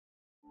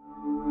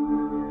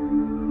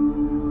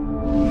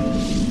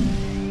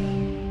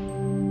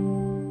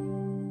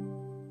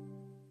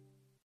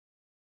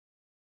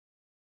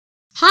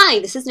Hi,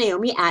 this is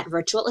Naomi at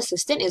Virtual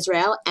Assistant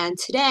Israel, and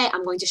today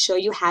I'm going to show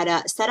you how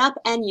to set up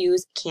and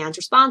use canned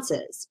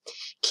responses.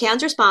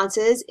 Canned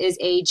responses is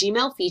a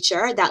Gmail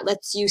feature that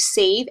lets you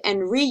save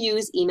and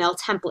reuse email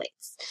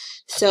templates.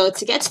 So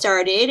to get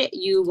started,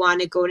 you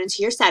want to go into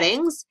your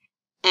settings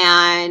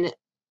and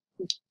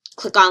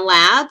click on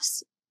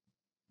Labs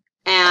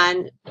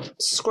and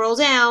scroll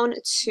down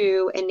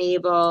to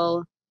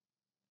enable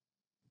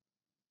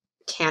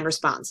canned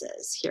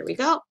responses. Here we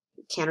go.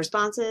 Canned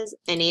responses,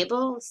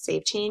 enable,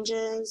 save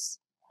changes.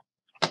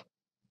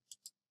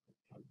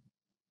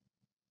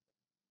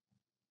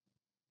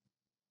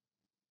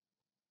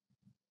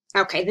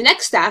 Okay, the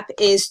next step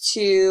is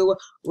to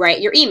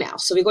write your email.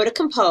 So we go to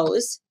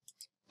Compose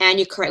and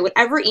you create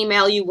whatever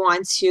email you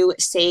want to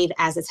save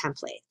as a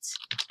template.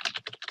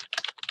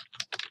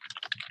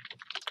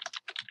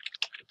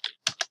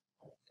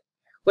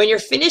 When you're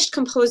finished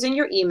composing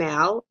your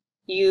email,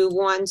 you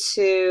want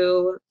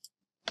to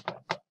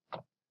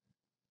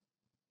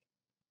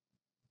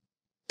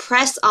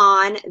press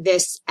on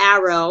this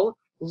arrow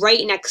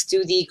right next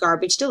to the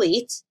garbage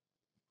delete,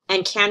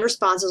 and canned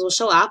responses will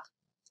show up.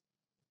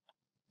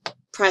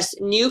 Press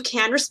New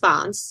Canned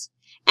Response,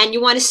 and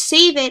you want to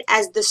save it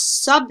as the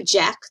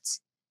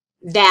subject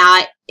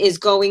that is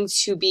going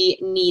to be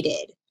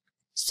needed.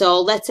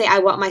 So let's say I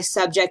want my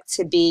subject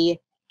to be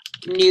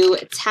New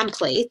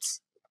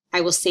Template.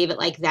 I will save it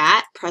like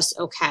that. Press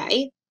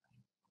OK.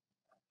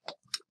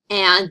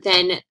 And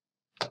then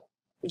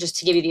just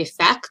to give you the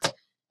effect,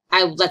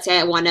 let's say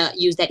I want to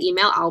use that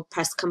email. I'll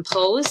press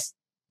Compose,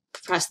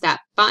 press that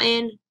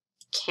button,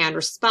 Canned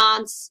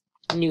Response,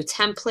 New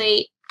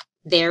Template.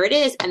 There it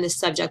is, and the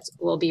subject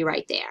will be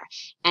right there.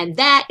 And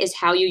that is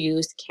how you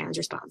use canned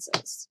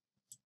responses.